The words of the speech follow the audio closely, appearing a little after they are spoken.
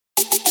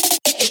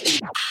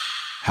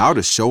How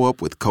to show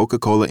up with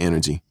Coca-Cola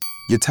Energy.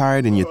 You're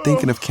tired and you're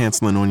thinking of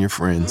canceling on your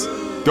friends.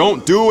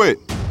 Don't do it!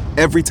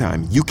 Every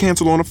time you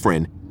cancel on a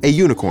friend, a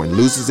unicorn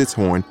loses its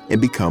horn and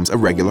becomes a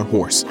regular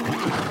horse.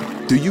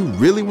 Do you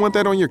really want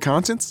that on your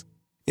conscience?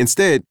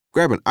 Instead,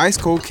 grab an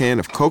ice-cold can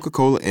of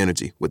Coca-Cola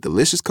Energy with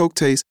delicious Coke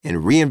taste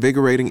and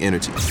reinvigorating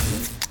energy.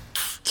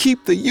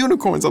 Keep the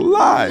unicorns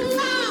alive!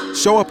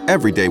 Show up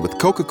every day with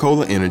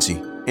Coca-Cola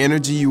Energy.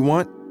 Energy you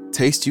want,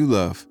 taste you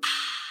love.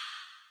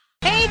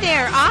 Hey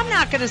there, I'm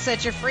not going to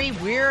set you free.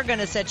 We're going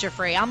to set you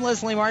free. I'm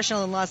Leslie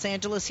Marshall in Los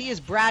Angeles. He is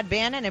Brad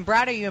Bannon. And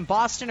Brad, are you in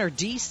Boston or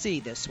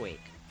D.C. this week?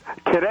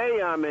 Today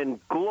I'm in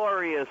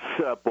glorious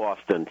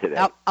Boston today.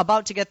 Now,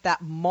 about to get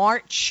that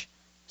March,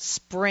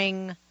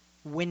 spring,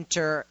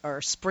 winter,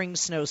 or spring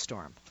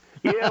snowstorm.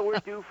 Yeah, we're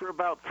due for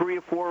about 3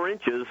 or 4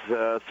 inches,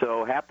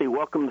 so happy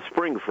welcome to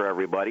spring for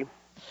everybody.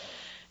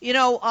 You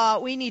know,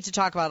 we need to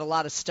talk about a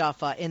lot of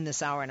stuff in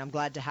this hour, and I'm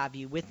glad to have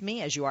you with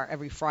me, as you are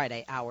every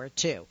Friday hour,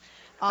 too.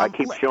 I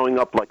keep showing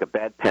up like a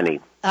bad penny.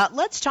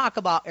 Let's talk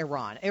about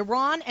Iran.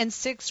 Iran and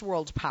 6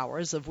 world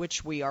powers, of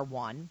which we are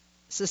one,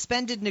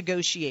 suspended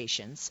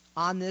negotiations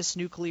on this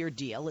nuclear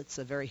deal. It's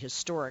a very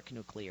historic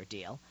nuclear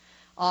deal.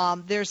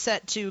 They're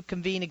set to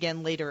convene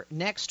again later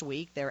next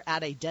week. They're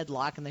at a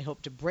deadlock, and they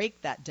hope to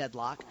break that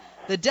deadlock.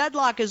 The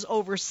deadlock is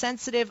over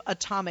sensitive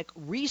atomic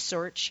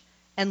research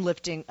and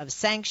lifting of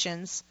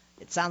sanctions.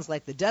 It sounds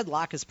like the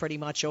deadlock is pretty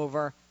much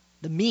over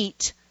the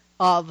meat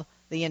of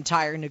the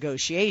entire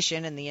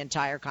negotiation and the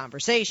entire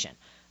conversation.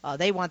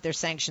 They want their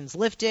sanctions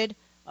lifted.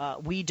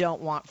 We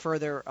don't want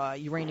further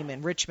uranium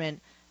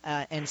enrichment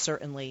and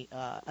certainly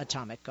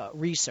atomic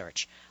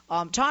research.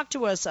 Talk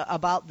to us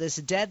about this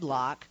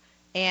deadlock.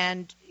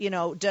 And, you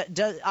know,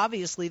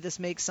 obviously this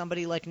makes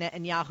somebody like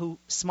Netanyahu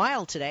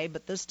smile today,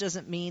 but this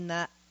doesn't mean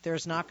that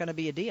there's not going to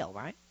be a deal,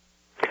 right?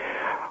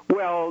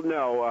 Well,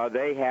 no,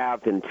 they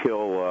have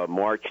until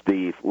March,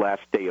 the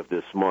last day of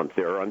this month.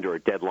 They're under a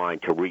deadline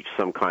to reach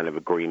some kind of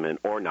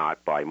agreement or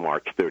not by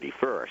March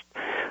 31st.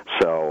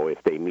 So if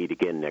they meet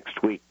again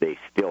next week, they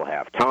still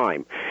have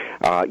time.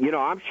 You know,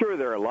 I'm sure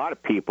there are a lot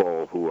of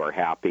people who are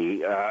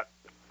happy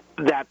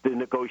that the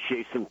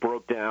negotiation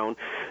broke down.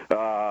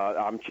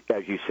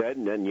 As you said,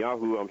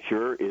 Netanyahu, I'm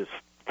sure, is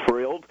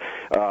thrilled.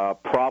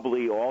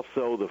 Probably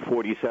also the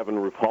 47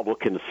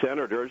 Republican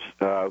senators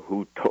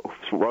who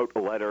wrote a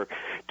letter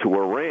to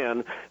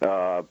Iran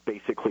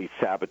basically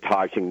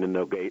sabotaging the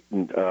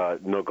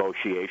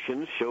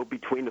negotiations show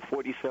between the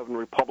 47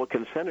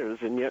 Republican senators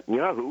and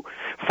Netanyahu.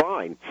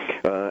 Fine.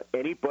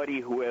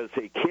 Anybody who has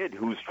a kid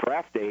who's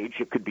draft age,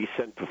 it could be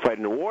sent to fight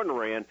in a war in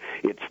Iran.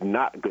 It's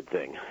not a good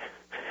thing.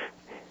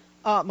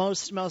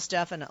 Most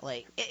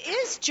definitely.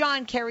 Is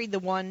John Kerry the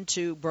one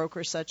to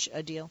broker such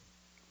a deal?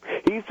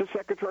 He's the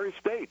Secretary of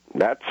State.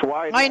 That's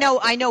why.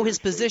 I know his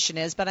position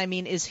is, but I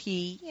mean, is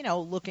he, you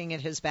know, looking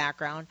at his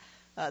background,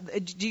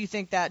 do you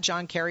think that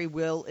John Kerry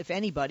will, if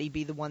anybody,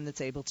 be the one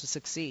that's able to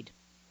succeed?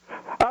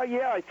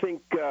 Yeah, I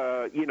think,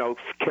 you know,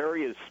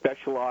 Kerry is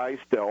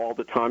specialized all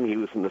the time. He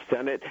was in the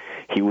Senate.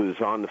 He was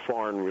on the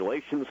Foreign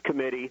Relations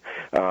Committee.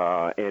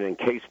 And in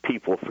case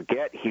people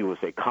forget, he was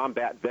a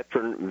combat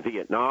veteran in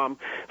Vietnam,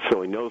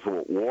 so he knows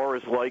what war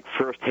is like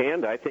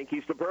firsthand. I think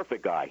he's the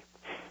perfect guy.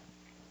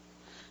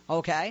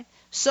 Okay.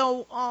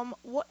 So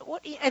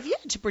what if you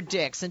had to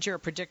predict, since you're a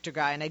predictor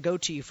guy and I go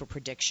to you for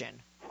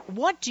prediction,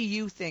 what do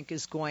you think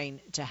is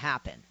going to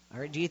happen?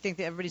 Or do you think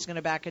that everybody's going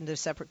to back into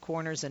separate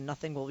corners and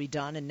nothing will be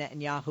done and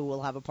Netanyahu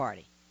will have a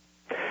party?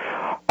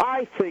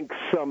 I think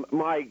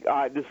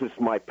this is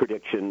my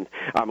prediction.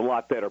 I'm a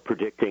lot better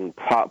predicting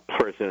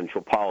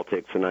presidential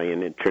politics than I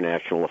am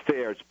international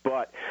affairs,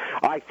 but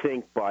I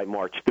think by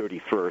March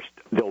 31st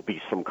there'll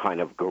be some kind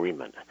of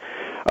agreement.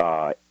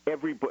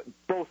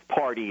 Both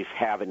parties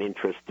have an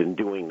interest in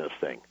doing this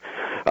thing.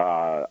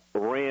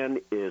 Iran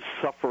is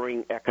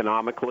suffering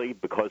economically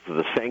because of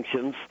the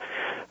sanctions.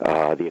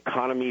 The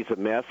economy's a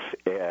mess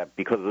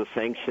because of the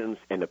sanctions,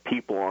 and the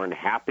people are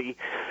unhappy.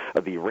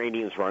 The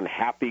Iranians are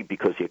unhappy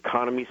because the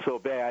economy's so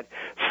bad,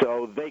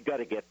 so they got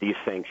to get these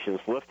sanctions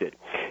lifted.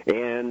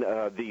 And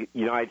the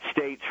United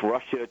States,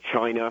 Russia,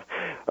 China,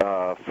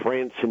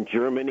 France, and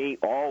Germany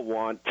all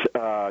want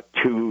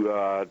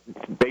to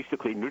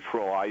basically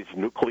neutralize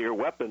nuclear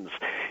weapons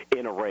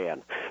in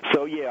Iran.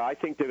 So, yeah, I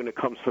think they're going to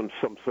come to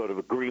some sort of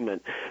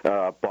agreement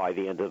by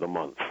the end of the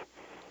month.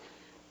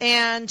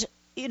 And,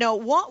 you know,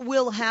 what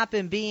will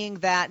happen being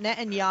that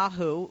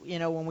Netanyahu, you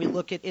know, when we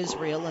look at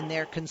Israel and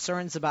their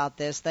concerns about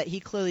this, that he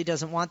clearly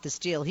doesn't want this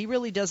deal. He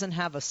really doesn't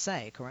have a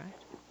say, correct?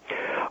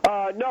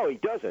 No, he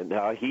doesn't.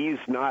 He's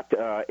not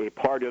a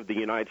part of the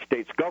United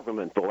States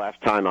government the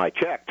last time I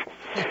checked.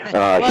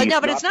 Well,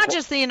 no, but it's not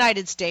just the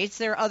United States.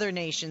 There are other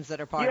nations that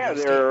are part of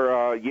the state.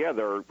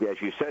 There, as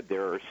you said,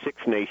 there are 6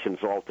 nations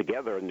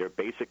altogether, and they're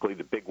basically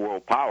the big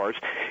world powers,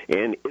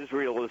 and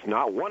Israel is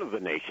not one of the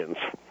nations.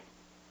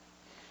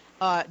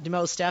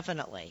 Most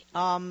definitely.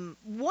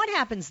 What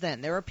happens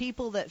then? There are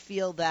people that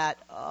feel that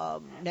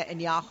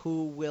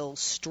Netanyahu will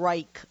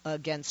strike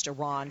against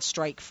Iran,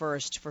 strike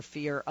first for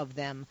fear of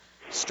them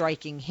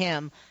striking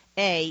him,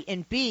 A.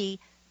 And B,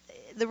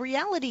 the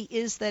reality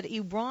is that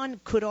Iran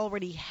could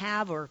already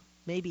have, or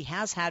maybe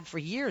has had for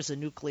years, a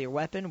nuclear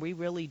weapon. We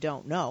really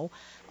don't know.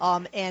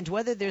 And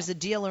whether there's a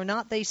deal or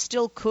not, they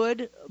still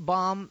could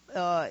bomb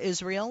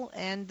Israel,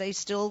 and they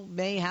still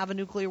may have a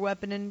nuclear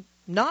weapon and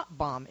not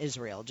bomb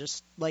Israel,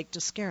 just like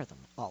to scare them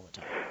all the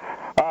time.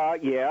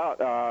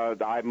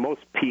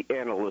 Most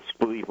analysts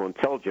believe,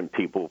 intelligence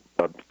people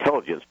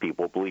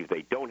believe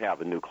they don't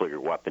have a nuclear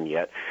weapon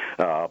yet,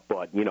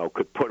 but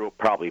could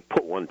probably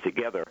put one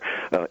together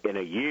in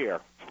a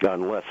year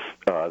unless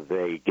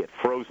they get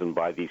frozen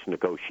by these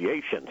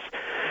negotiations.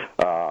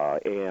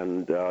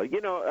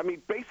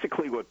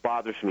 Basically what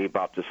bothers me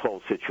about this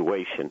whole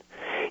situation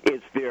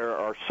is there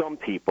are some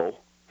people,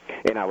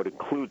 and I would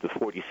include the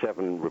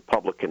 47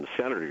 Republican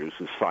senators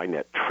who signed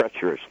that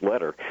treacherous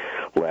letter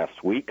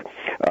last week,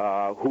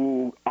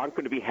 who aren't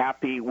going to be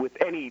happy with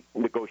any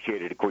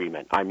negotiated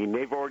agreement. I mean,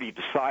 they've already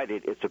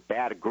decided it's a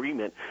bad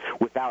agreement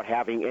without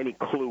having any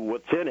clue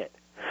what's in it.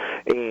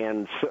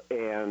 And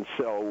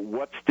so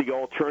what's the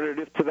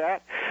alternative to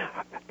that?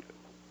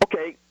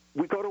 Okay,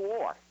 we go to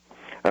war.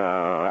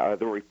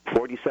 The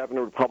 47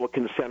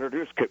 Republican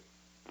senators could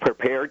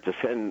prepared to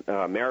send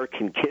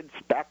American kids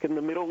back in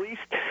the Middle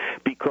East,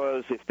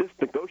 because if this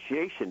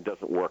negotiation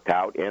doesn't work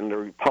out and the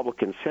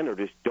Republican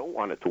senators don't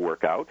want it to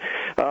work out,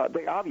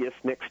 the obvious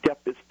next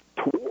step is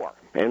to war,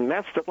 and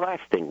that's the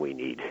last thing we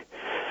need.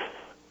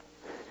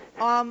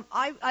 I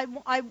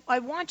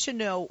want to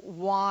know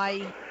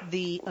why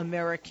the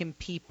American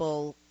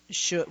people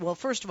should. Well,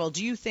 first of all,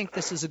 do you think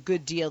this is a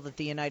good deal that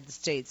the United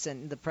States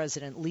and the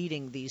president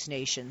leading these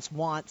nations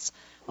wants,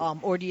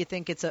 or do you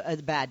think it's a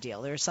bad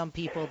deal? There are some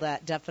people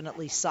that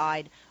definitely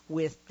side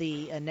with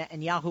the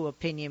Netanyahu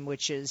opinion,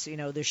 which is,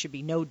 there should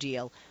be no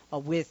deal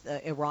with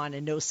Iran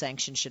and no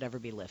sanctions should ever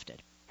be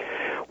lifted.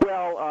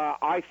 Well,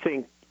 I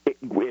think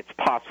it's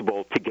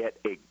possible to get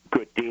a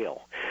good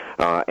deal.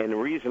 And the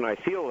reason I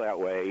feel that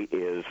way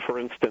is, for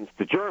instance,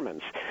 the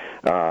Germans.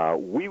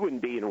 We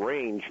wouldn't be in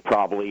range,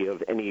 probably,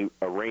 of any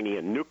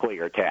Iranian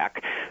nuclear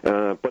attack,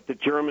 but the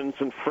Germans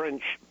and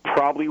French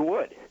probably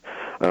would.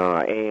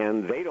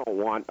 And they don't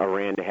want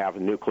Iran to have a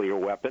nuclear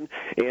weapon.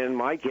 And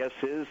my guess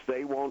is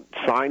they won't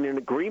sign an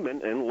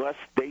agreement unless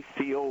they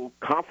feel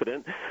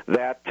confident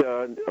that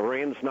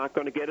Iran's not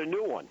going to get a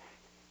new one.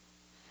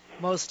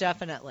 Most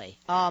definitely.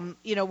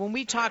 When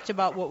we talked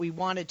about what we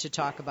wanted to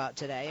talk about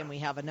today, and we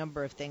have a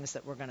number of things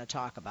that we're going to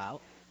talk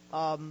about,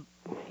 one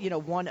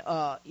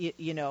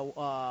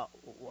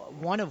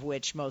of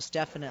which most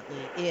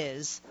definitely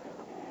is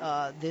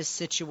this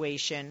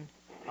situation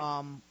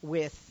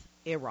with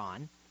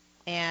Iran.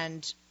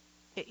 And,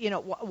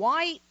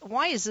 why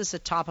is this a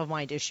top of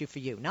mind issue for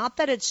you? Not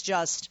that it's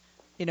just,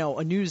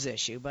 a news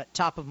issue, but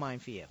top of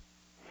mind for you.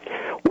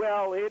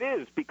 Well, it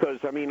is, because,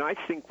 I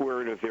think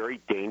we're in a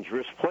very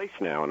dangerous place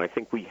now, and I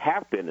think we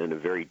have been in a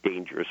very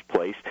dangerous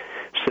place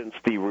since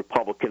the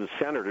Republican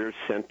senators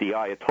sent the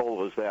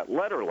Ayatollahs that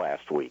letter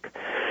last week.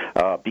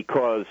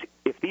 Because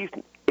if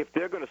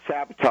they're going to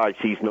sabotage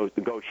these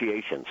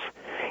negotiations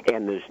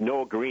and there's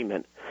no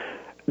agreement,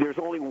 there's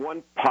only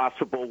one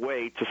possible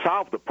way to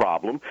solve the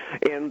problem,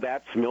 and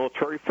that's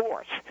military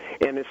force.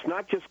 And it's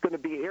not just going to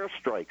be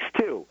airstrikes,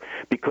 too,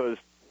 because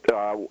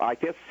I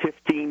guess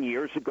 15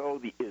 years ago,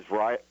 the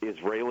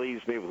Israelis,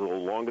 maybe a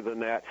little longer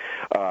than that,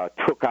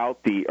 took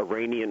out the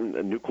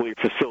Iranian nuclear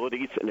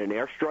facilities in an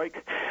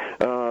airstrike.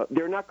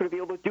 They're not going to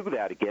be able to do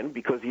that again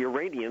because the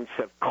Iranians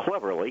have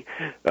cleverly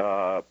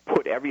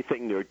put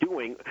everything they're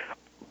doing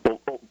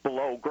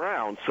below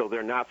ground so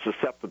they're not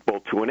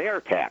susceptible to an air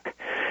attack.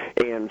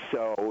 And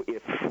so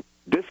if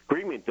this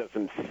agreement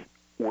doesn't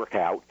work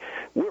out,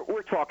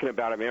 we're talking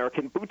about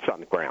American boots on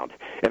the ground.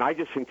 And I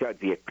just think that would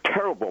be a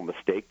terrible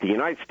mistake. The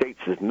United States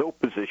is in no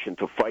position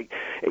to fight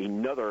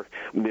another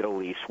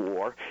Middle East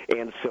war,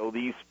 and so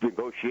these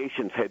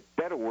negotiations had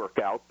better work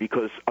out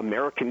because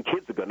American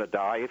kids are going to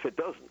die if it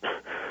doesn't.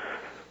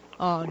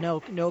 Oh,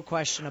 no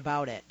question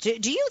about it.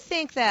 Do you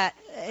think that,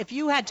 if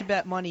you had to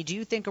bet money, do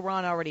you think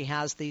Iran already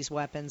has these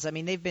weapons?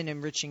 They've been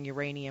enriching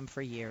uranium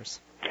for years.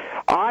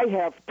 I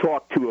have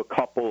talked to a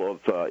couple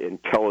of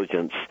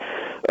intelligence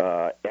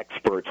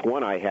experts.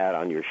 One I had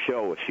on your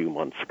show a few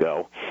months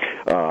ago,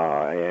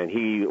 and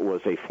he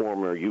was a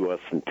former U.S.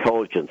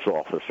 intelligence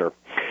officer,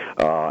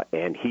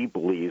 and he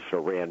believes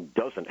Iran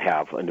doesn't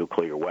have a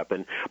nuclear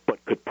weapon,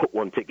 but could put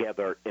one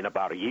together in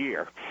about a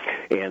year.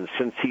 And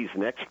since he's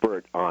an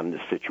expert on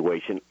this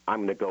situation,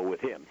 I'm going to go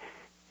with him.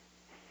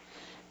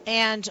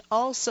 And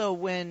also,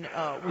 when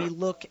we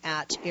look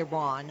at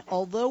Iran,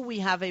 although we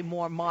have a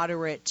more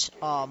moderate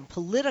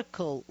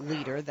political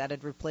leader that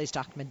had replaced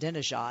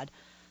Ahmadinejad,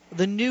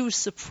 the new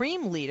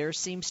supreme leader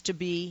seems to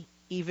be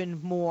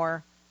even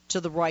more to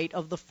the right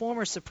of the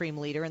former supreme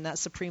leader, and that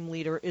supreme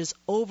leader is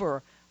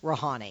over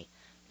Rouhani.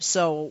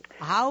 So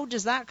how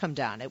does that come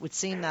down? It would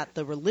seem that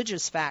the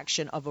religious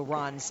faction of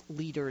Iran's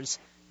leaders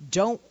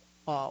don't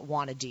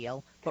want a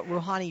deal, but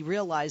Rouhani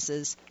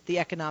realizes the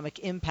economic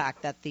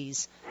impact that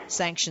these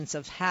sanctions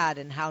have had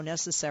and how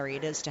necessary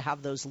it is to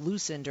have those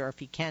loosened, or if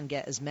he can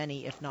get as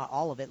many, if not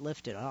all of it,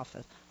 lifted off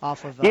of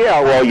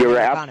yeah, well, you're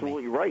the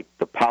absolutely right.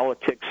 The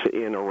politics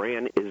in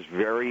Iran is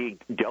very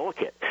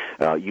delicate.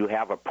 You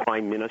have a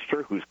prime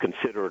minister who's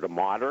considered a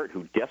moderate,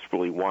 who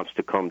desperately wants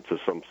to come to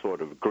some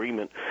sort of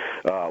agreement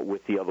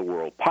with the other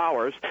world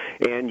powers,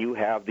 and you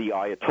have the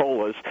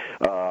Ayatollahs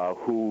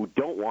who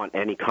don't want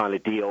any kind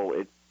of deal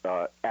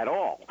at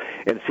all.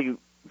 And see,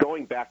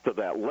 going back to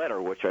that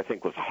letter, which I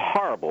think was a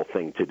horrible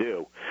thing to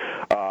do,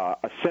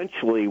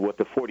 essentially what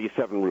the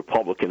 47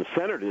 Republican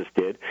senators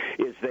did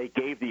is they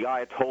gave the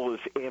Ayatollahs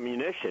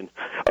ammunition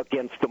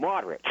against the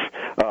moderates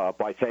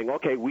by saying,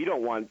 okay, we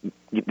don't want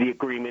the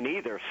agreement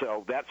either.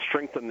 So that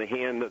strengthened the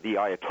hand of the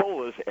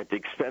Ayatollahs at the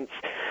expense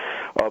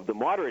of the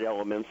moderate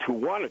elements who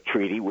want a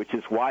treaty, which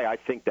is why I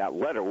think that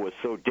letter was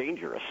so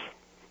dangerous.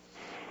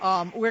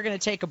 We're going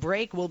to take a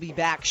break. We'll be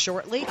back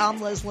shortly.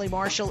 I'm Leslie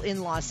Marshall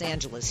in Los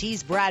Angeles.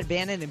 He's Brad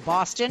Bannon in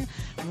Boston.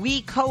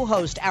 We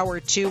co-host Hour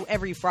 2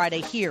 every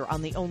Friday here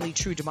on the only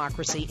true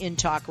democracy in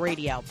talk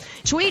radio.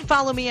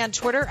 Follow me on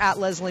Twitter at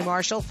Leslie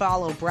Marshall.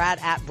 Follow Brad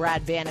at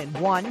Brad Bannon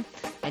 1.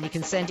 And you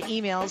can send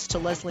emails to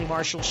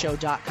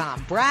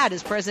lesliemarshallshow.com. Brad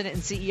is president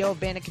and CEO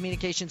of Bannon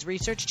Communications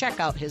Research. Check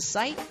out his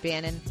site,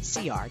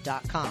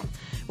 bannoncr.com.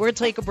 We're going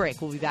to take a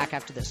break. We'll be back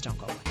after this. Don't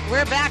go away.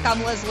 We're back.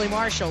 I'm Leslie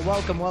Marshall.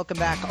 Welcome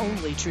back.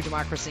 Only True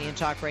Democracy in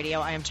Talk Radio.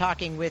 I am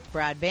talking with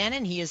Brad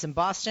Bannon. He is in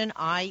Boston.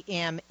 I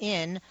am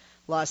in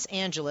Los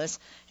Angeles.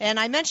 And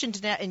I mentioned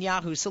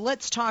Netanyahu, so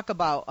let's talk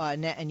about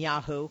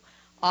Netanyahu.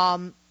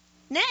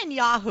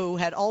 Netanyahu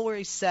had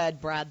always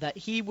said, Brad, that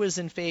he was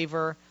in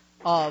favor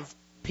of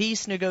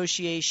peace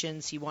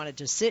negotiations. He wanted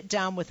to sit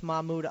down with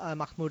Mahmoud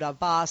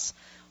Abbas,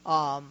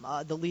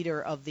 the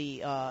leader of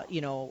the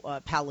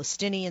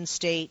Palestinian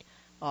state,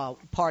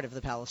 part of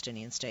the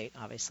Palestinian state,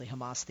 obviously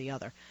Hamas the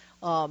other,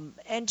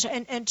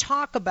 and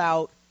talk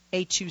about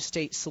a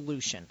two-state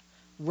solution,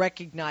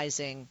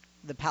 recognizing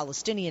the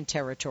Palestinian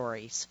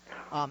territories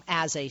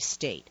as a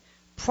state.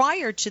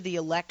 Prior to the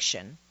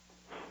election,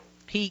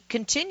 he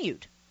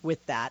continued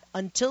with that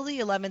until the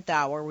 11th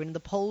hour when the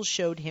polls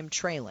showed him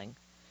trailing.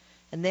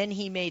 And then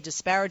he made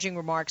disparaging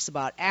remarks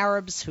about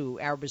Arabs, who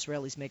Arab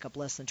Israelis make up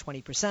less than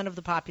 20% of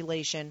the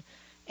population,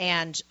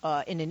 and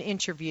in an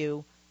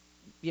interview,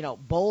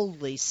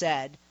 boldly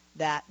said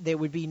that there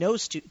would be no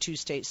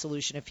two-state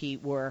solution if he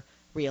were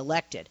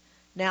reelected.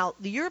 Now,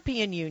 the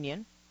European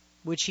Union,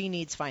 which he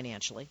needs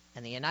financially,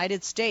 and the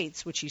United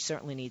States, which he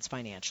certainly needs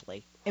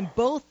financially, and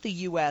both the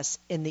U.S.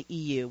 and the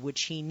EU,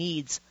 which he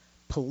needs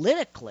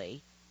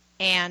politically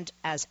and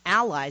as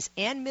allies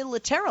and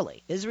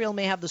militarily. Israel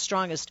may have the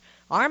strongest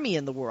army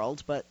in the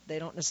world, but they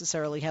don't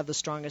necessarily have the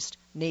strongest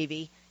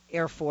Navy,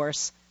 Air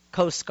Force,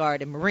 Coast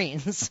Guard, and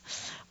Marines.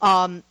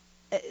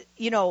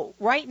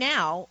 Right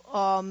now,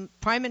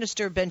 Prime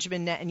Minister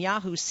Benjamin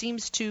Netanyahu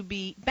seems to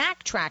be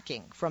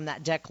backtracking from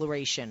that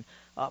declaration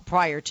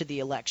prior to the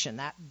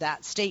election,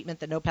 that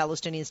statement that no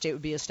Palestinian state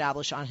would be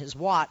established on his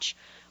watch.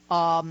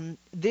 The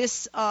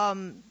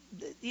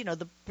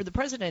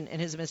president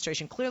and his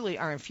administration clearly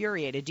are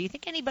infuriated. Do you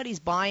think anybody's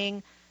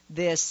buying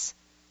this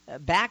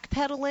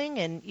backpedaling?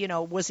 And,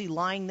 was he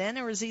lying then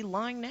or is he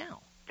lying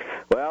now?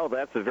 Well,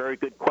 that's a very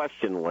good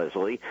question,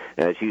 Leslie.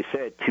 As you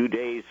said, 2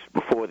 days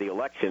before the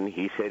election,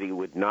 he said he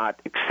would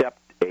not accept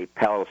a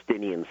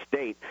Palestinian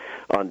state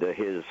under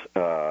his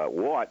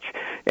watch.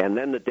 And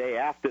then the day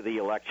after the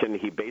election,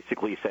 he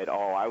basically said,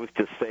 I was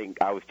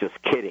just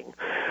kidding.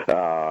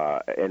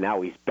 And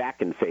now he's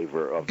back in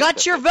favor of...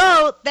 Got your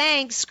vote,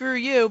 thanks, screw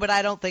you, but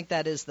I don't think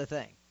that is the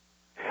thing.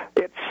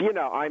 It's,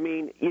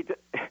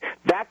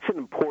 that's an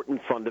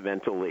important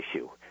fundamental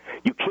issue.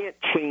 You can't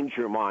change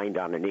your mind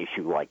on an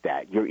issue like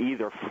that. You're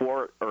either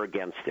for it or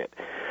against it.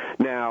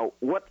 Now,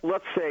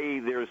 let's say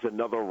there's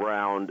another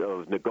round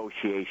of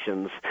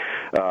negotiations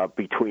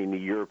between the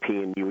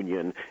European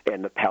Union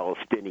and the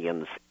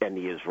Palestinians and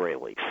the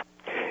Israelis.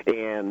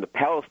 And the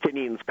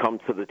Palestinians come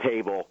to the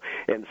table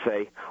and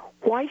say,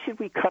 why should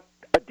we cut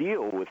a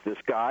deal with this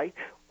guy?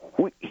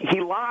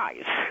 He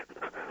lies.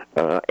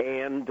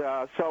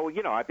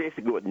 I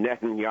basically what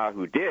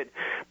Netanyahu did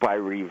by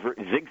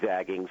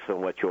zigzagging so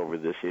much over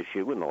this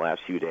issue in the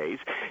last few days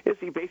is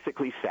he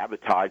basically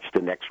sabotaged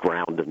the next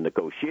round of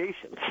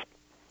negotiations.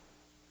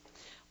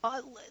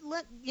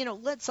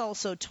 Let's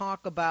also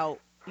talk about,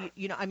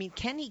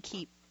 can he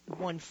keep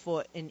one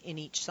foot in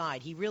each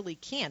side? He really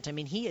can't.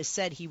 He has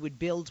said he would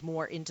build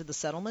more into the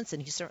settlements,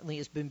 and he certainly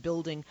has been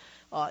building,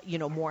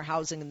 more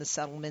housing in the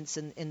settlements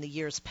in the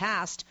years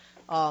past,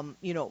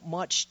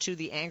 much to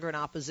the anger and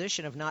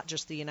opposition of not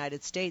just the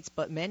United States,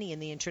 but many in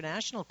the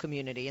international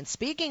community. And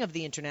speaking of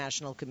the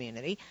international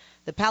community,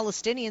 the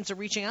Palestinians are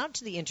reaching out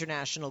to the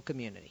international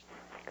community.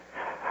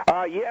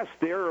 Yes,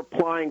 they're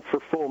applying for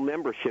full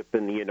membership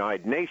in the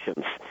United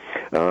Nations.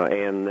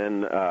 And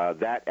then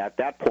at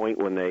that point,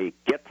 when they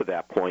get to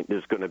that point,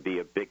 there's going to be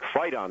a big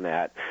fight on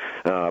that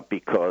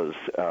because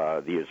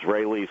the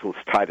Israelis will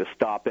try to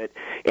stop it.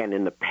 And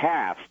in the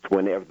past,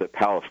 whenever the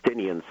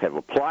Palestinians have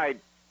applied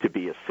to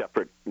be a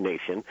separate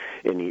nation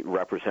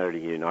represented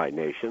in the United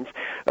Nations.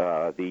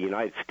 The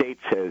United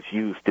States has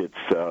used its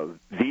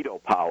veto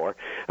power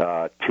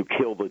to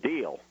kill the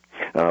deal.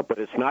 But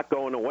it's not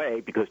going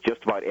away because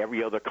just about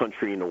every other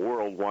country in the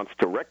world wants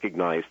to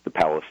recognize the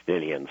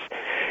Palestinians.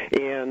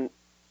 And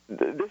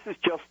this is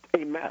just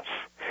a mess.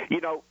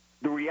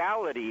 The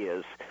reality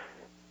is,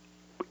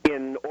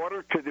 in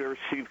order to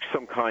receive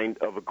some kind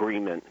of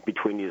agreement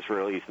between the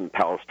Israelis and the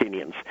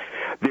Palestinians,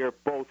 they're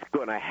both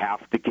going to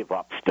have to give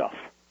up stuff.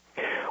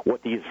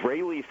 What the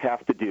Israelis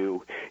have to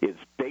do is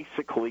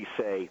basically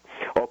say,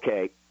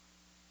 okay,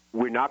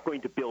 we're not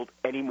going to build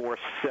any more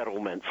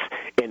settlements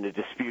in the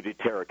disputed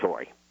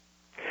territory.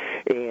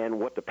 And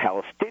what the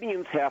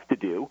Palestinians have to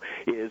do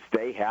is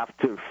they have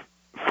to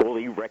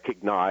fully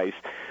recognize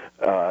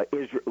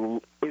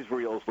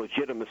Israel's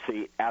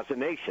legitimacy as a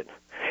nation.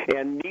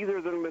 And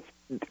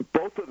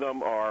both of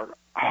them are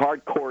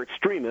hardcore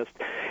extremists,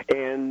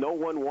 and no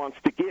one wants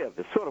to give.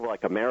 It's sort of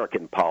like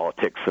American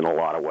politics in a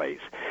lot of ways.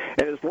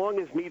 And as long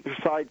as neither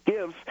side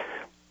gives,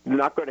 they're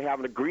not going to have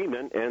an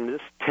agreement, and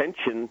this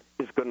tension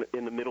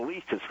in the Middle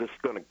East is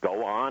just going to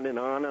go on and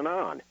on and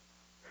on.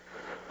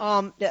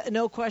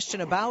 No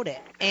question about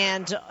it.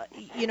 And,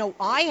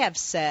 I have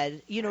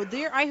said,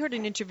 I heard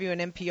an interview on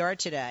NPR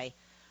today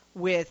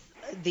with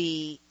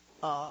the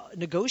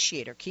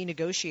key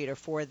negotiator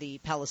for the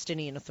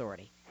Palestinian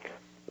Authority.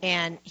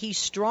 And he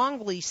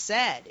strongly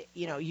said,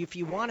 if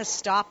you want to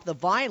stop the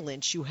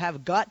violence, you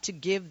have got to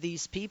give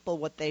these people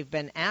what they've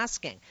been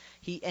asking.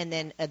 And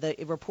then the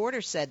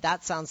reporter said,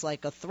 that sounds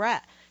like a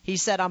threat. He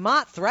said, I'm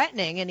not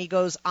threatening. And he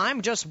goes,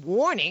 I'm just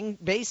warning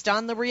based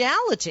on the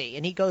reality.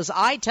 And he goes,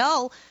 I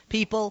tell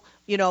people,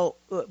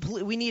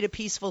 we need a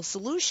peaceful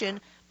solution.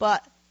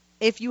 But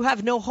if you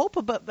have no hope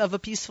of a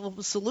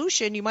peaceful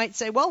solution, you might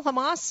say, well,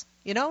 Hamas,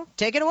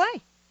 take it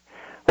away.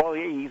 Well,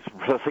 he's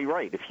precisely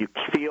right. If you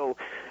feel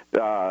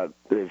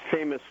the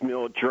famous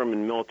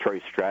German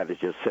military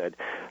strategist said,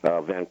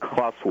 Von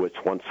Clausewitz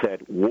once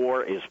said,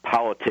 war is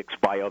politics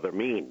by other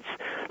means.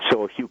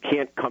 So if you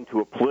can't come to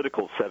a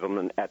political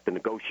settlement at the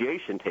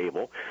negotiation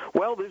table,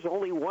 well, there's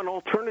only one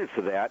alternative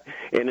to that,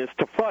 and it's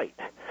to fight.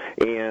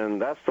 And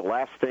that's the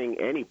last thing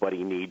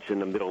anybody needs in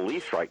the Middle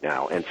East right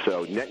now. And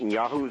so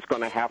Netanyahu is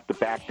going to have to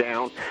back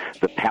down.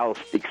 The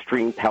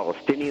extreme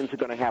Palestinians are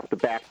going to have to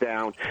back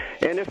down.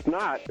 And if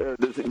not,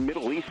 the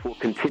Middle East will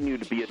continue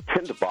to be a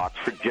tinderbox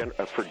for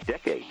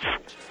decades.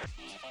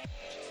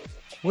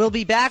 We'll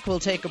be back. We'll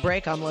take a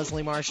break. I'm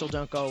Leslie Marshall.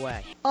 Don't go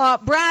away.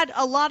 Brad,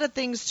 a lot of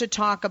things to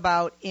talk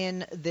about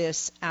in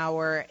this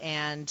hour.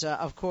 And,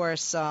 of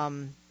course,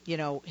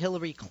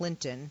 Hillary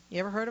Clinton. You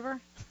ever heard of her?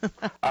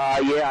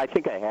 Yeah, I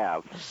think I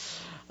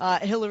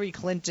have. Hillary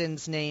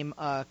Clinton's name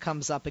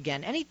comes up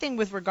again. Anything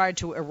with regard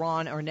to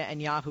Iran or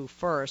Netanyahu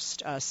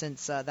first,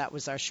 since that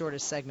was our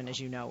shortest segment, as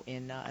you know,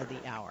 in the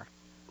hour?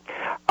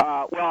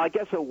 Well, I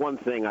guess the one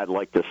thing I'd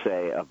like to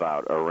say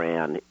about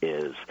Iran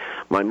is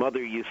my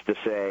mother used to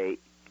say,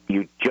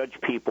 you judge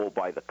people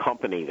by the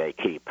company they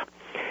keep.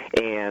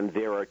 And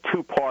there are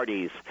two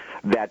parties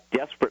that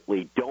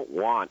desperately don't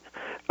want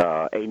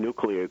a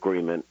nuclear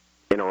agreement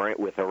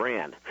with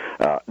Iran.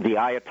 The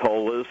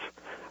Ayatollahs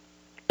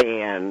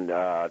and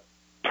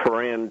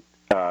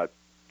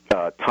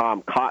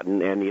Tom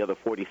Cotton and the other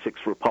 46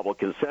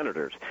 Republican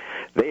senators.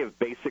 They have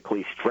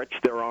basically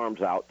stretched their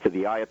arms out to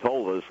the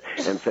Ayatollahs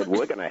and said,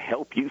 we're going to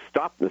help you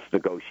stop this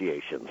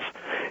negotiations.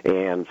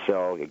 And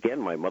so, again,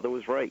 my mother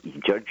was right. You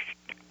judge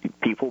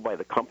people by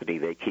the company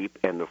they keep,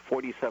 and the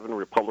 47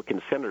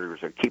 Republican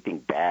senators are keeping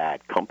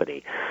bad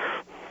company.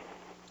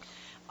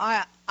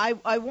 I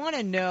want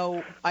to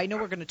know, I know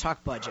we're going to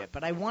talk budget,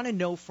 but I want to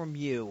know from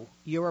you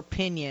your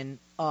opinion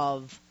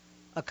of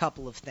a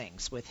couple of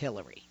things with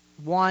Hillary.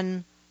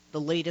 One,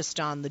 the latest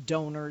on the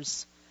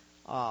donors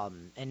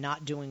and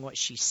not doing what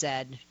she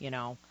said,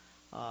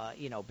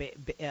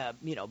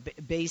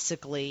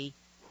 basically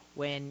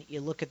when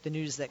you look at the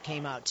news that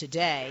came out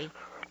today,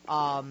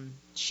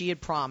 she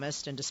had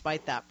promised, and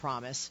despite that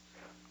promise,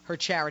 her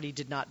charity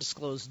did not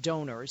disclose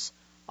donors.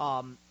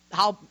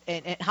 How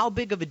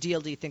big of a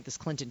deal do you think this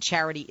Clinton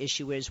charity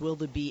issue is? Will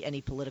there be any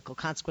political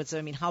consequences?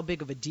 I mean, how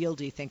big of a deal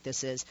do you think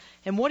this is?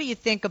 And what do you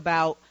think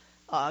about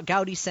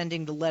Gowdy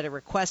sending the letter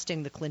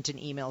requesting the Clinton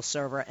email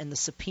server and the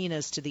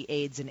subpoenas to the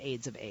aides and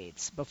aides of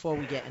aides before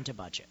we get into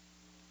budget?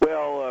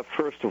 Well,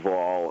 first of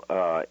all,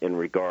 in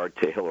regard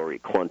to Hillary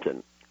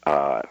Clinton,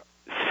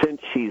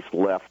 since she's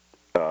left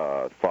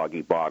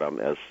Foggy Bottom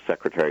as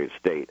Secretary of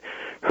State,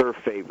 her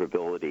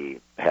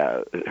favorability,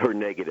 her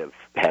negative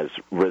has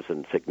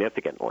risen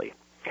significantly.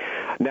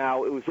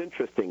 Now, it was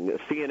interesting.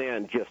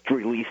 CNN just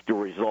released the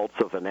results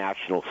of a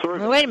national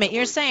survey. Wait a minute.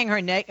 You're saying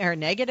her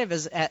negative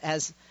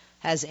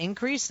has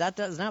increased? That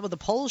does not. But the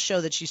polls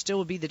show that she still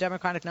will be the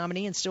Democratic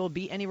nominee and still will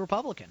beat any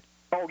Republican.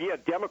 Oh yeah,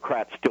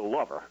 Democrats still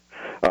love her,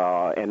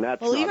 and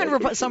that's well.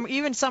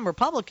 Even some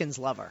Republicans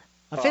love her.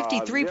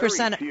 53%.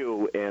 Very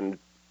few, and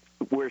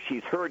where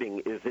she's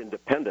hurting is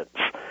independents.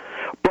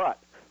 But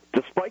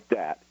despite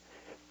that,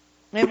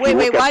 And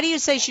wait, why do you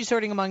say she's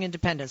hurting among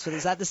independents? So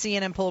is that the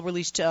CNN poll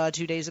released 2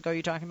 days ago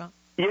you're talking about?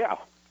 Yeah.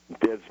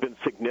 There's been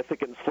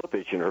significant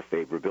slippage in her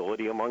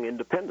favorability among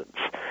independents.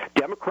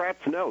 Democrats,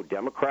 no.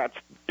 Democrats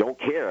don't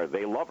care.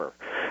 They love her.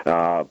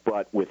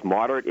 But with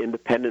moderate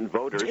independent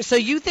voters... So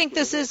you think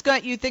this is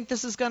going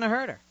to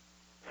hurt her?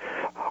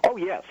 Oh,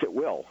 yes, it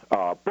will.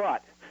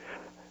 But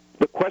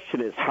the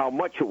question is how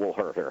much it will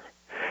hurt her.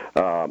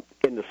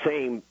 In the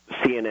same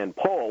CNN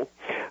poll,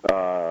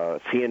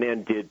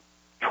 CNN did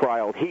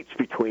trial heats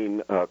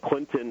between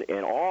Clinton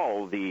and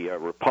all the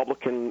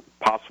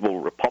possible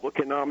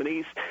Republican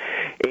nominees,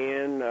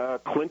 and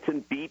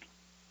Clinton beat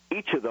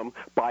each of them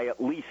by at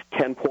least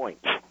 10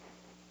 points.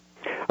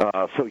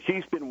 So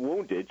she's been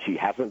wounded. She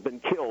hasn't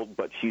been killed,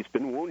 but she's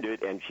been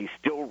wounded, and she's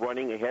still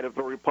running ahead of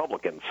the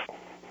Republicans.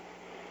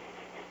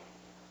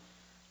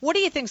 What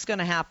do you think is going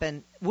to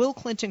happen? Will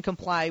Clinton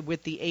comply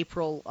with the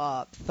April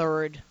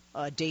 3rd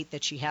date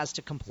that she has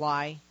to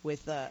comply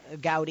with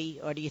Gowdy,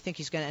 or do you think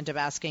he's going to end up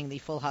asking the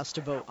full House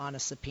to vote on a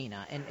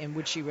subpoena? And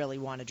would she really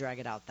want to drag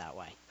it out that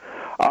way?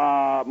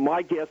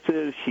 My guess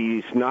is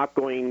she's not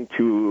going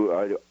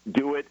to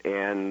do it,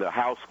 and the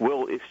House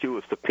will issue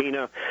a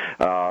subpoena.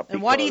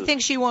 And why do you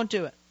think she won't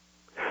do it?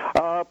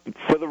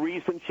 For the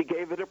reason she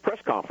gave at a press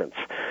conference.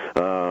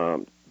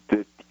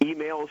 The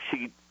emails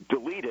she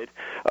deleted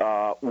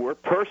were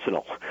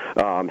personal,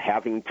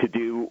 having to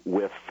do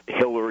with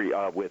Hillary,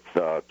 with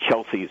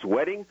Chelsea's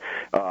wedding,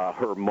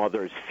 her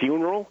mother's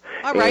funeral.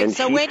 All right.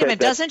 So wait a minute.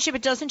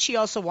 Doesn't she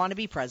also want to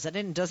be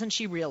president? And doesn't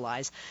she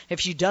realize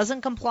if she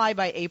doesn't comply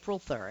by April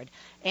 3rd,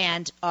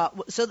 and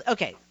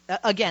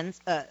again,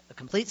 a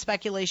complete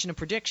speculation and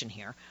prediction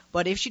here,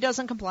 but if she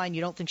doesn't comply, and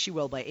you don't think she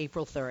will by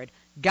April 3rd,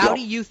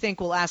 Gowdy, you think,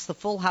 will ask the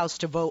full House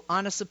to vote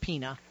on a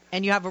subpoena,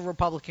 and you have a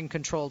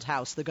Republican-controlled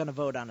House. They're going to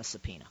vote on a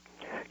subpoena.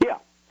 Yeah.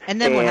 And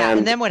then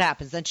what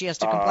happens? Then she has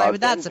to comply with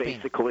that subpoena.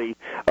 Basically,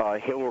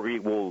 Hillary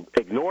will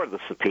ignore the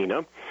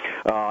subpoena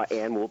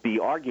and will be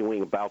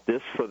arguing about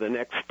this for the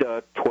next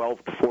 12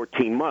 to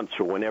 14 months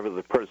or whenever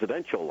the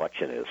presidential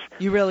election is.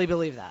 You really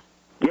believe that?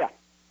 Yeah.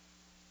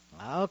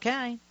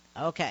 Okay.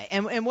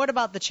 And what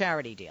about the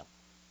charity deal?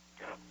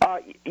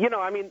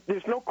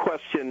 There's no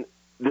question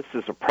this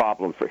is a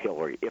problem for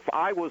Hillary. If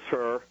I was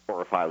her,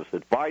 or if I was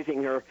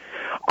advising her,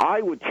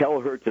 I would tell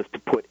her just to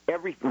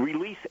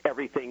release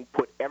everything,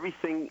 put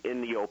everything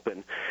in the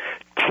open,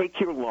 take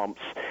your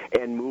lumps,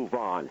 and move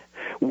on.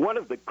 One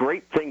of the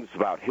great things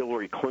about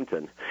Hillary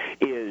Clinton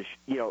is,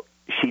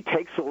 she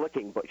takes a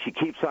licking, but she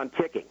keeps on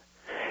ticking.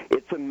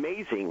 It's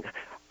amazing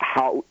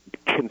how,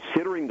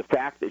 considering the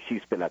fact that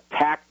she's been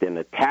attacked and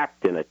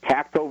attacked and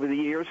attacked over the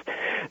years,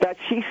 that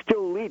she's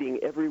still leading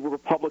every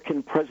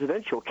Republican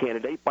presidential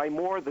candidate by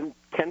more than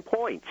 10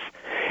 points.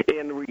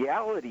 And the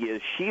reality is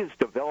she has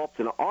developed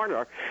an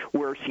honor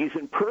where she's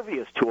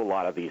impervious to a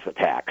lot of these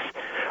attacks.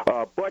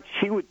 But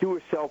she would do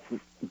herself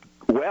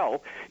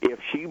well if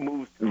she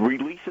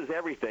releases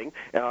everything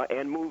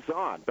and moves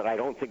on. But I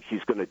don't think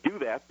she's going to do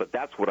that, but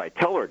that's what I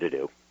tell her to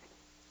do.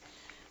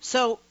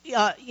 So,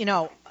 you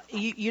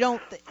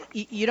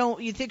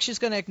think she's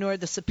going to ignore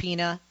the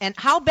subpoena? And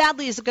how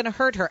badly is it going to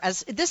hurt her?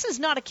 As this is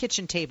not a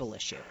kitchen table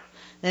issue,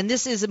 and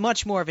this is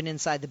much more of an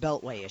inside the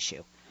Beltway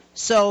issue.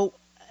 So,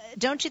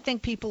 don't you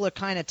think people are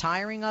kind of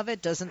tiring of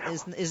it?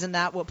 Isn't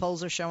that what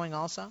polls are showing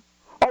also?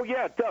 Oh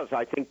yeah, it does.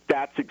 I think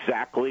that's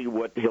exactly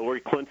what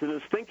Hillary Clinton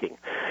is thinking.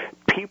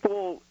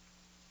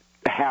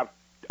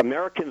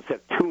 Americans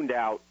have tuned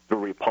out the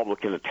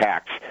Republican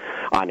attacks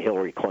on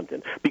Hillary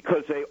Clinton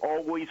because they're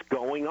always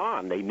going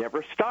on. They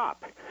never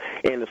stop.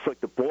 And it's like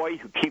the boy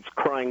who keeps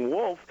crying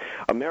wolf.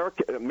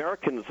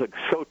 Americans are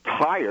so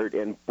tired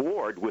and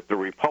bored with the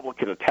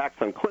Republican attacks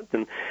on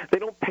Clinton, they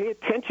don't pay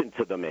attention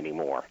to them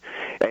anymore.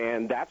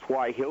 And that's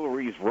why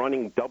Hillary's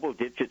running double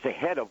digits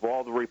ahead of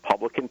all the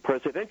Republican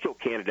presidential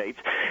candidates,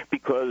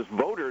 because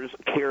voters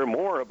care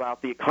more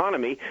about the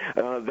economy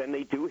than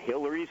they do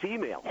Hillary's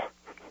email.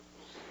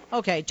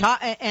 Okay,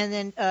 talk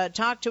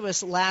to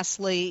us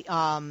lastly,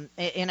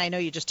 and I know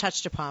you just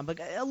touched upon,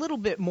 but a little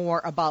bit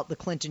more about the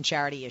Clinton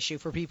charity issue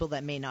for people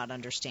that may not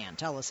understand.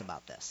 Tell us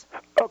about this.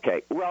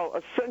 Okay, well,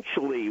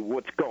 essentially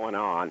what's going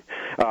on,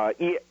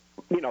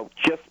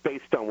 just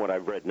based on what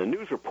I've read in the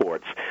news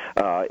reports,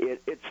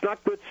 it's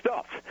not good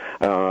stuff.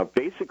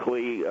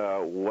 Basically,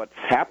 what's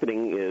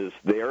happening is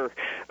they're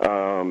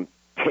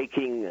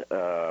taking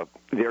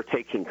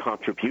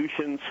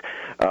contributions,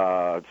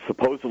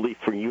 supposedly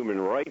for human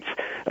rights,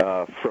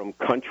 from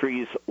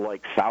countries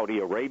like Saudi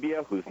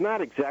Arabia, who's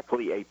not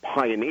exactly a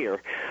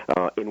pioneer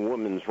in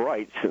women's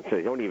rights, since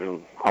they don't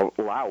even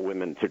allow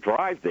women to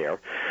drive there,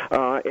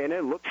 and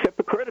it looks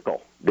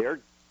hypocritical. They're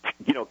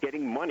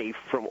getting money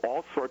from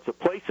all sorts of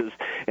places,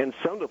 and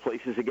some of the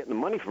places they're getting the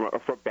money from are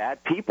for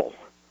bad people.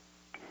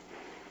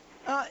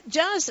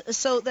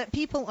 So that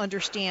people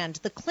understand,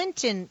 the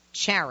Clinton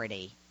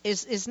charity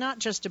is not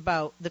just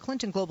about the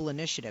Clinton Global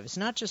Initiative. It's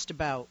not just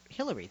about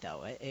Hillary,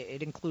 though.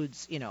 It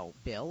includes,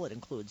 Bill. It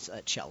includes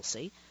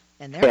Chelsea,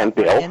 and they're not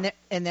Bill.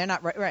 And they're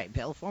not right.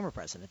 Bill, former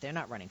president. They're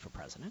not running for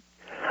president.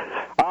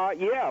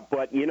 Yeah,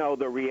 but,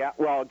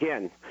 well,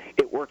 again,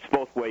 it works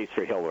both ways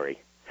for Hillary.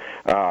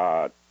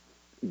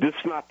 This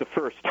is not the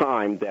first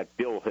time that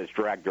Bill has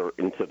dragged her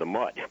into the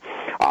mud,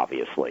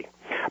 obviously.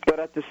 But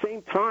at the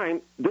same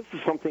time, this is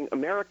something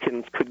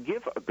Americans could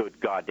give a good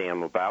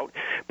goddamn about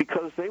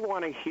because they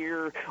want to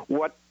hear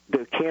what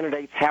the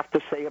candidates have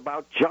to say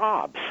about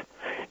jobs.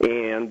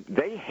 And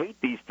they hate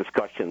these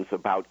discussions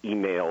about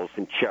emails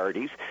and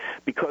charities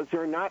because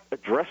they're not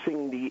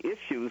addressing the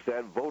issues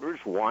that voters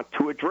want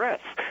to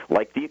address,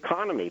 like the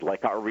economy,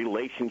 like our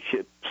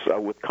relationships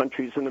with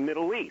countries in the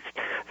Middle East.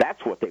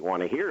 That's what they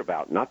want to hear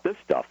about, not this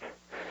stuff.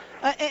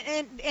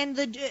 And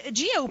the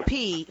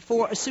GOP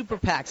for super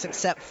PACs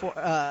accept for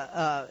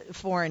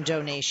foreign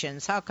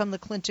donations. How come the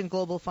Clinton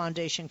Global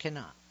Foundation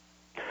cannot?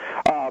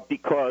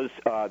 Because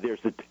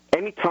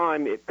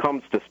anytime it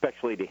comes to,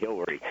 especially to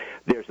Hillary,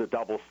 there's a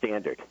double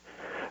standard.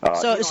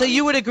 So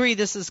you would agree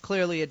this is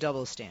clearly a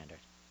double standard?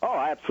 Oh,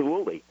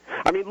 absolutely.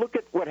 I mean, look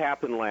at what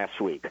happened last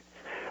week.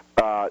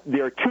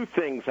 There are two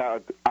things.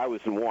 I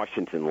was in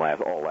Washington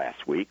all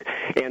last week,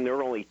 and there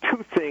are only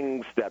two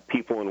things that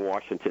people in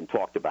Washington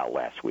talked about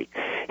last week: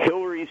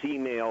 Hillary's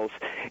emails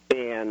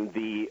and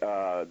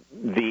the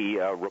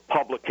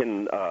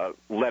Republican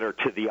letter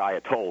to the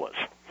Ayatollahs.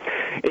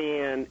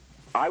 And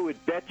I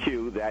would bet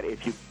you that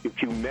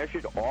if you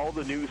measured all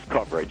the news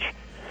coverage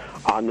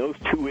on those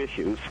two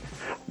issues,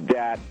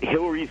 that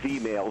Hillary's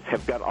emails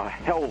have got a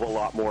hell of a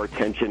lot more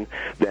attention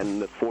than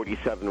the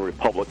 47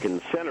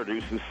 Republican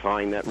senators who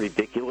signed that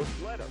ridiculous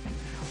letter.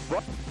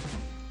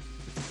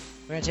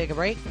 We're going to take a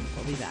break.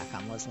 We'll be back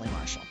on Leslie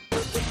Marshall.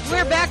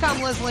 We're back on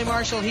Leslie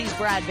Marshall. He's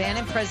Brad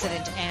Bannon,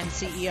 President and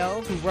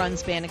CEO, who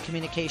runs Bannon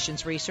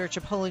Communications Research,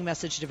 a polling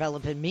message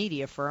development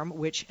media firm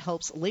which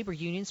helps labor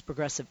unions,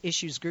 progressive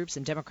issues groups,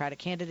 and Democratic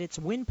candidates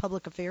win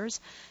public affairs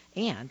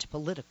and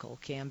political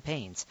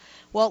campaigns.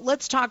 Well,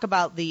 let's talk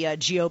about the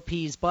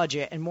GOP's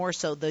budget, and more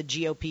so the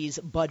GOP's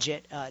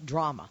budget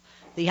drama.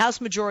 The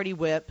House Majority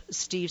Whip,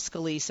 Steve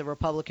Scalise, a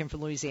Republican from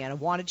Louisiana,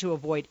 wanted to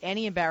avoid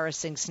any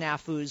embarrassing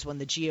snafus when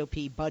the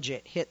GOP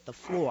budget hit the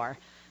floor,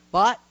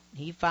 but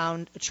he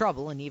found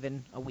trouble, and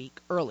even a week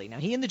early. Now,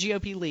 he and the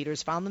GOP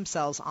leaders found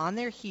themselves on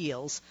their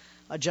heels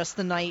just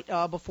the night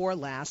before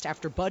last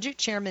after Budget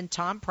Chairman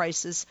Tom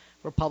Price's,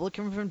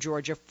 Republican from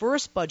Georgia,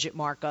 first budget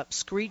markup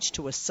screeched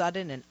to a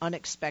sudden and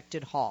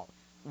unexpected halt.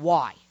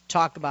 Why?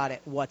 Talk about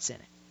it. What's in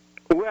it?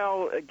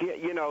 Well,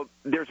 again,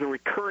 there's a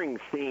recurring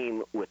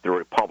theme with the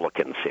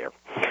Republicans here.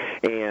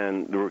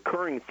 And the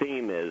recurring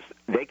theme is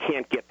they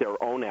can't get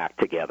their own act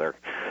together.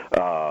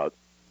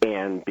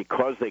 And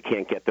because they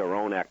can't get their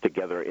own act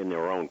together in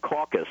their own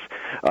caucus,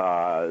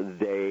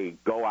 they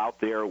go out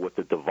there with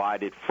a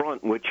divided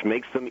front, which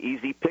makes them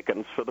easy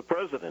pickings for the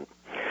president.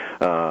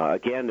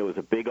 Again, there was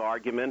a big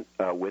argument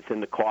within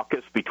the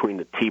caucus between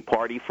the Tea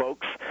Party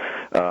folks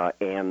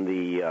and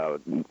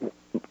the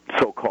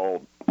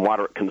so-called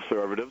moderate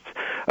conservatives,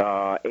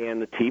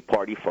 and the Tea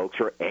Party folks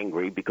are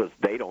angry because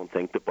they don't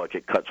think the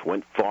budget cuts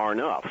went far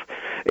enough.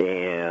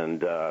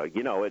 And,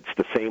 it's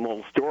the same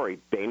old story.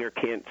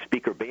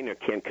 Speaker Boehner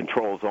can't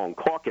control his own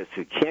caucus.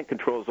 He can't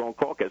control his own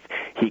caucus.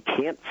 He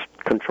can't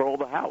control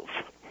the House.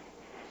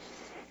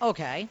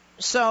 Okay.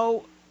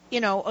 So,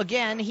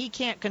 again, he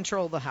can't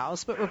control the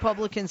House, but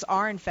Republicans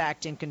are, in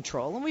fact, in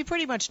control. And we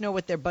pretty much know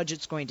what their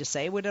budget's going to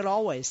say, what it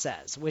always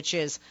says, which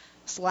is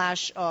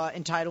slash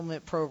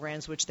entitlement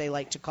programs, which they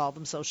like to call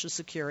them, Social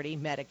Security,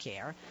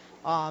 Medicare.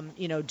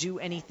 Do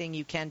anything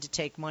you can to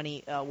take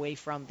money away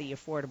from the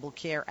Affordable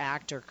Care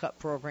Act or cut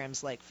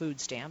programs like food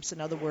stamps. In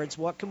other words,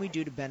 what can we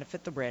do to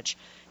benefit the rich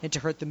and to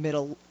hurt the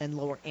middle and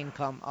lower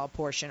income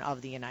portion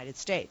of the United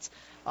States?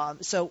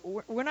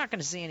 So we're not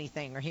going to see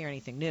anything or hear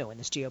anything new in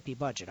this GOP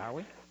budget, are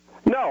we?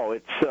 No,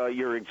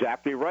 you're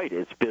exactly right.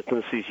 It's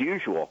business as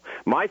usual.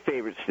 My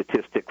favorite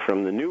statistic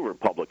from the new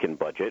Republican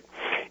budget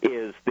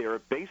is there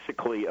are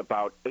basically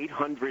about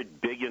 $800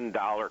 billion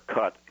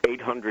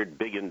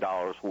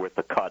worth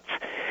of cuts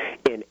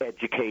in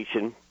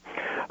education,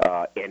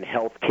 in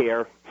health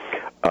care,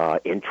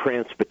 in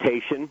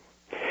transportation.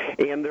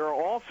 And there are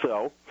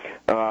also,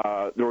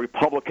 the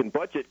Republican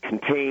budget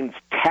contains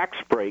tax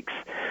breaks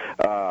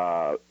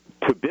to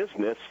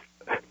business,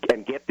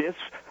 and get this,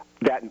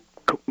 that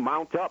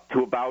mount up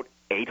to about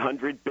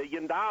 $800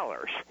 billion. Tax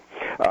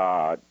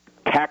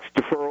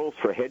deferrals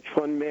for hedge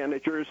fund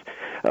managers,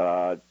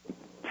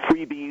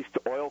 freebies to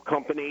oil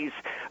companies,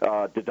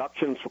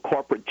 deductions for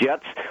corporate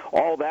jets,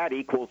 all that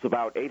equals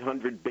about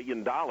 $800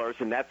 billion,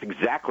 and that's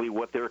exactly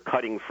what they're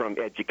cutting from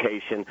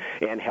education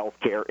and health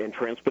care and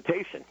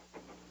transportation.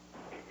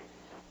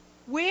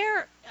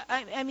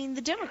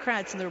 The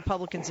Democrats and the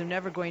Republicans are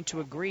never going to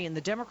agree, and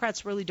the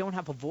Democrats really don't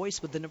have a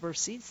voice with the number of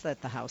seats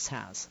that the House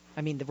has.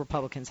 The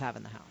Republicans have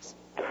in the House.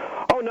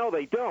 Oh, no,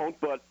 they don't,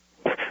 but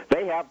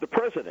they have the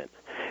president.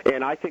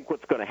 And I think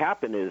what's going to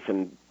happen is,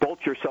 and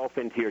bolt yourself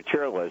into your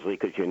chair, Leslie,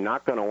 because you're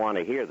not going to want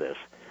to hear this,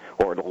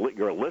 or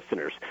your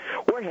listeners,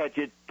 we're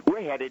headed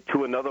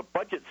to another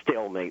budget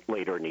stalemate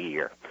later in the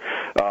year.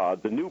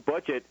 The new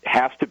budget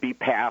has to be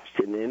passed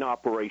and in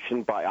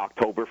operation by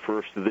October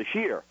 1st of this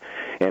year.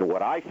 And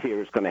what I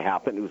fear is going to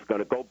happen is going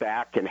to go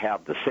back and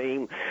have the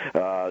same,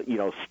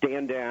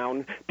 stand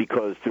down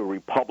because the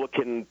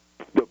Republican,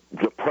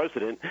 the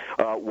president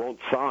won't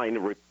sign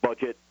a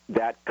budget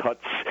that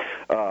cuts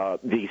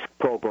these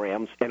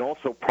programs and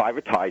also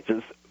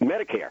privatizes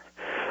Medicare.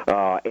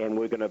 And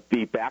we're going to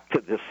be back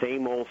to the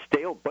same old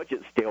budget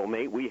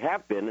stalemate we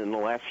have been in the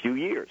last few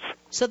years.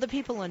 So the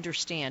people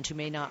understand who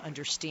may not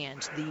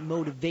understand the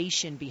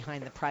motivation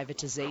behind the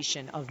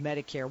privatization of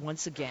Medicare,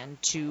 once again,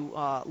 to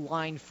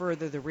line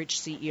further the rich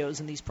CEOs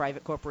in these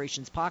private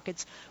corporations'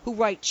 pockets who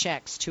write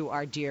checks to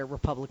our dear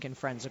Republican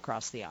friends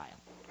across the aisle.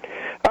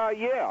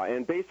 Yeah,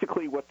 and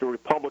basically what the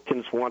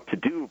Republicans want to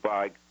do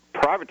by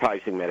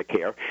privatizing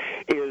Medicare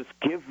is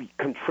give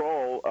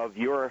control of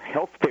your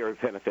health care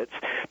benefits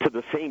to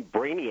the same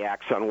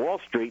brainiacs on Wall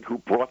Street who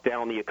brought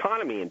down the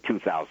economy in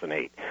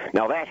 2008.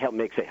 Now, that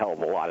makes a hell of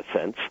a lot of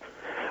sense.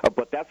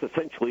 But that's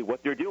essentially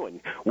what they're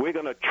doing. We're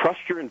going to trust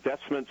your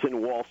investments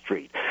in Wall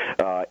Street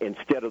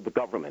instead of the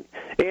government.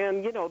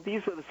 And,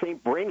 these are the same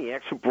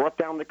brainiacs who brought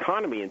down the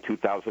economy in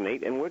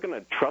 2008, and we're going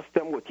to trust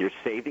them with your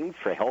savings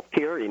for health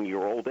care in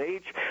your old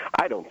age?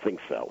 I don't think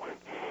so.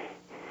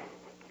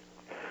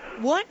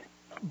 What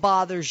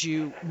bothers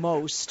you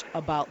most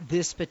about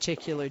this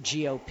particular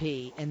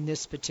GOP and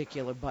this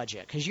particular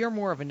budget? Because you're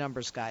more of a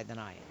numbers guy than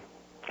I am.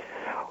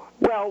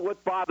 Well,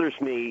 what bothers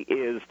me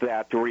is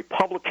that the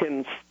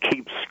Republicans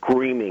keep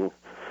screaming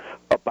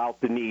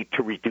about the need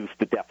to reduce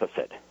the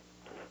deficit.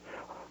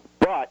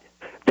 But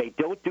they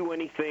don't do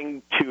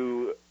anything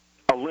to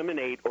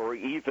eliminate or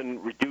even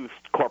reduce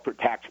corporate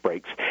tax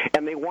breaks,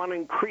 and they want to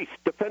increase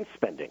defense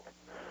spending.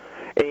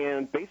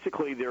 And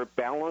basically, they're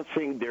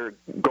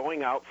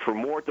going out for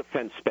more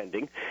defense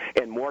spending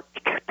and more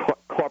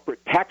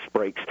corporate tax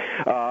breaks,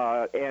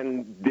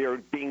 and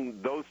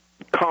those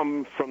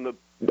come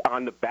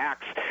on the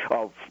backs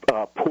of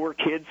poor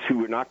kids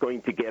who are not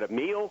going to get a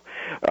meal.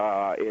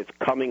 It's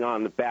coming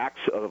on the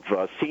backs of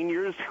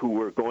seniors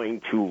who are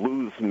going to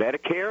lose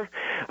Medicare,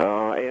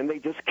 and they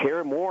just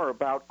care more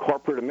about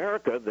corporate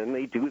America than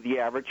they do the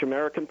average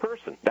American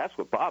person. That's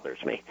what bothers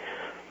me.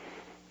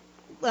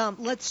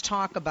 Let's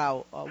talk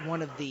about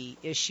one of the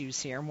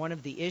issues here. And one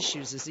of the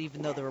issues is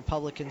even though the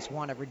Republicans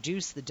want to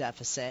reduce the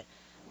deficit,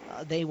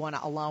 they want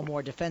to allow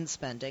more defense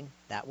spending.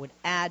 That would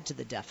add to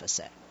the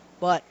deficit.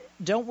 But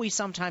don't we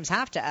sometimes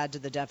have to add to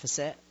the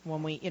deficit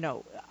when we,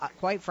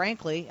 quite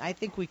frankly, I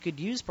think we could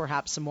use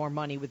perhaps some more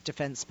money with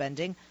defense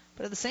spending.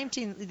 But at the same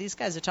time, these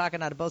guys are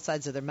talking out of both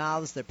sides of their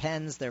mouths, their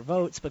pens, their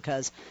votes,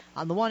 because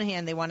on the one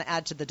hand, they want to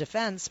add to the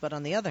defense, but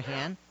on the other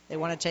hand, they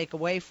want to take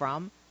away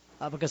from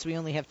because we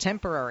only have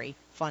temporary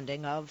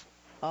funding of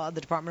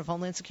the Department of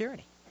Homeland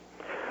Security.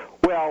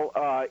 Well,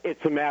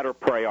 it's a matter of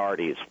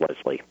priorities,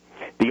 Leslie.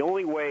 The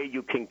only way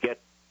you can get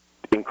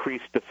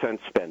increased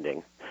defense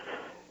spending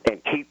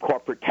and keep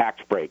corporate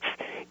tax breaks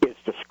is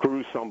to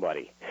screw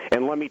somebody.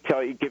 And let me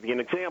give you an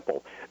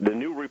example. The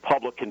new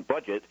Republican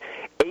budget,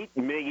 8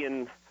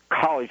 million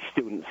college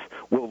students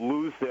will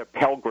lose their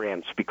Pell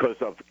Grants because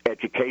of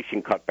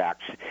education cutbacks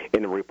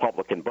in the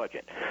Republican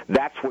budget.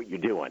 That's what you're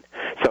doing.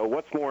 So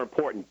what's more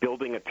important,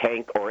 building a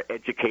tank or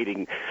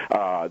educating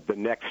the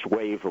next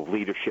wave of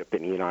leadership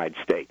in the United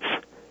States?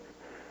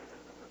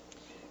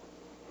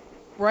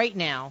 Right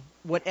now,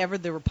 whatever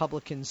the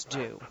Republicans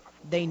do,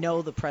 they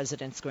know the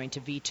president's going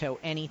to veto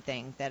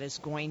anything that is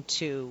going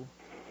to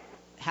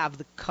have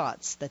the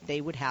cuts that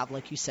they would have,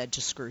 like you said,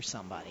 to screw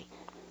somebody.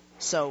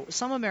 So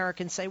some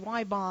Americans say,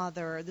 why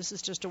bother? This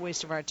is just a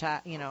waste of our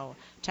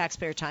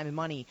taxpayer time and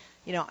money.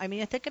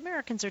 I think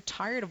Americans are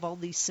tired of all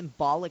these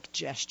symbolic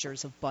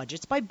gestures of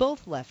budgets by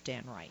both left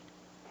and right.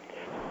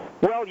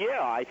 Well, yeah,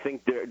 I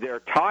think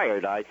they're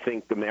tired. I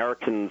think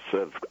Americans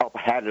have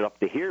had it up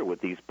to here with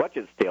these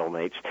budget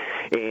stalemates,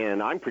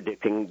 and I'm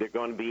predicting they're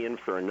going to be in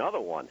for another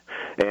one.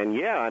 And,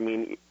 yeah,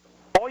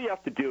 all you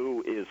have to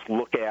do is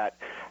look at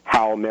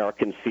how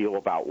Americans feel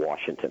about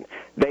Washington.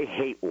 They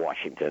hate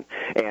Washington,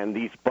 and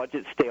these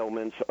budget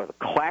stalemates are the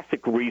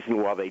classic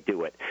reason why they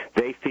do it.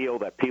 They feel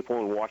that people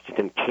in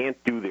Washington can't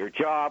do their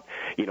job.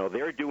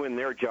 They're doing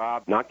their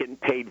job, not getting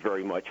paid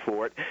very much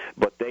for it,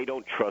 but they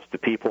don't trust the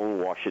people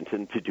in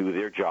Washington to do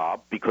their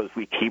job because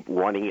we keep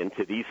running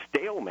into these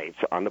stalemates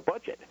on the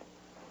budget.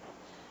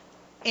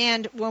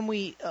 And when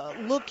we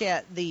look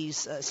at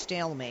these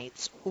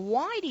stalemates,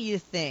 why do you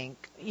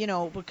think,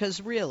 because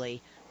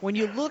really, when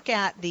you look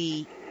at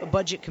the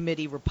Budget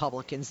Committee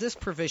Republicans, this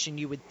provision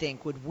you would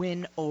think would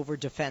win over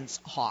defense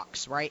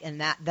hawks, right?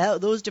 And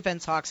those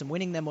defense hawks and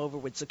winning them over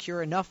would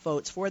secure enough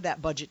votes for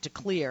that budget to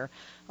clear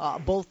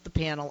both the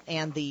panel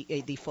and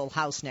the full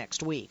House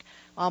next week.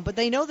 But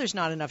they know there's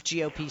not enough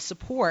GOP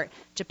support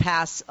to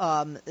pass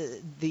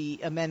the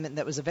amendment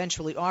that was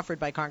eventually offered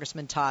by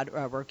Congressman Todd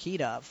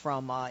Rokita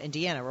from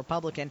Indiana,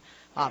 Republican,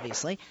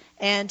 obviously.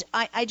 And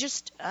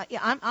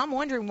I'm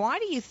wondering, why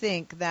do you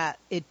think that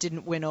it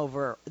didn't win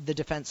over the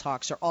defense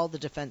hawks or all the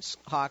defense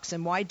hawks,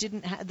 and why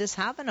didn't this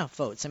have enough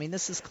votes?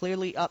 This is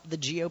clearly up the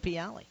GOP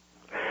alley.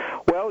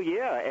 Well,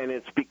 yeah, and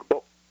it's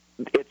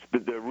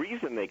the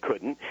reason they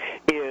couldn't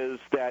is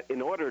that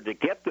in order to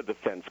get the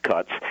defense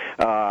cuts,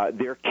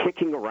 they're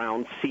kicking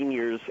around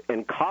seniors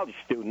and college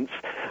students.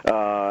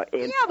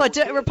 But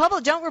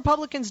don't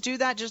Republicans do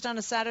that just on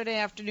a Saturday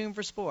afternoon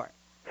for sport?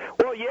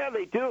 Well, yeah,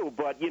 they do,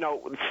 but,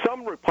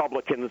 some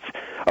Republicans,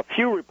 a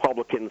few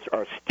Republicans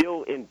are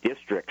still in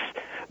districts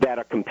that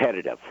are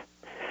competitive.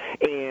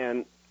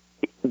 And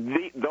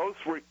those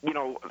were,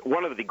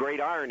 one of the great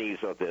ironies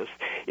of this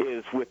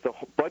is with the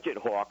budget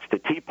hawks, the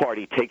Tea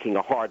Party taking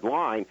a hard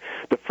line,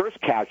 the first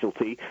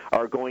casualty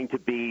are going to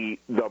be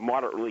the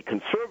moderately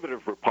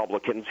conservative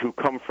Republicans who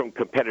come from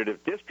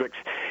competitive districts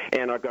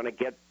and are going to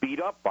get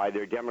beat up by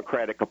their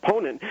Democratic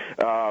opponent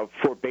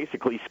for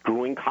basically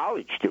screwing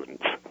college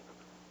students.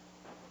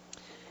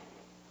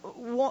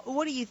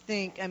 What do you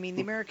think? I mean,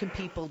 the American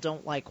people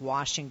don't like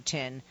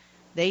Washington.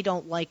 They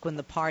don't like when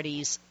the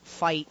parties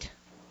fight,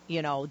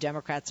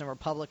 Democrats and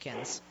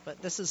Republicans.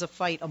 But this is a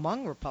fight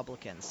among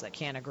Republicans that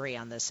can't agree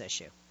on this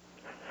issue.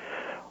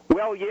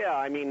 Well, yeah,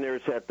 I mean,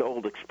 there's that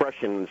old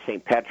expression,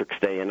 St. Patrick's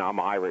Day, and I'm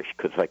Irish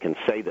because I can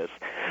say this,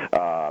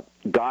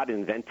 God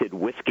invented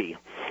whiskey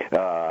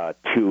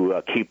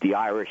to keep the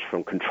Irish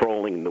from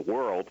controlling the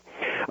world,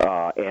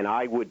 and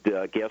I would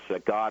guess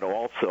that God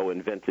also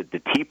invented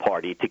the Tea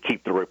Party to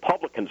keep the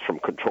Republicans from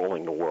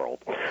controlling the world.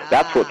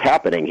 That's what's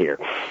happening here.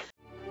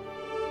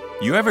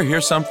 You ever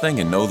hear something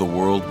and know the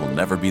world will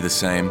never be the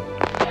same?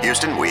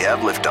 Houston, we have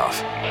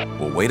liftoff.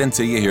 Well, wait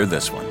until you hear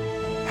this one.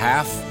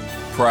 Half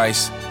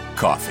price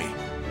coffee.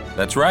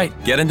 That's right.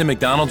 Get into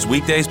McDonald's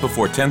weekdays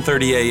before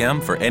 10:30 a.m.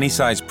 for any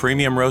size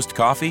premium roast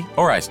coffee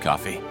or iced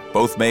coffee.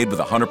 Both made with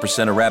 100%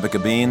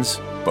 Arabica beans,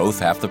 both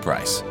half the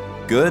price.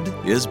 Good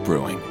is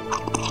brewing.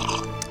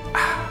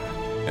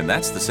 And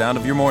that's the sound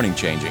of your morning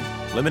changing.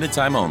 Limited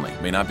time only.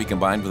 May not be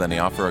combined with any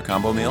offer or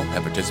combo meal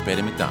at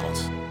participating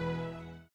McDonald's.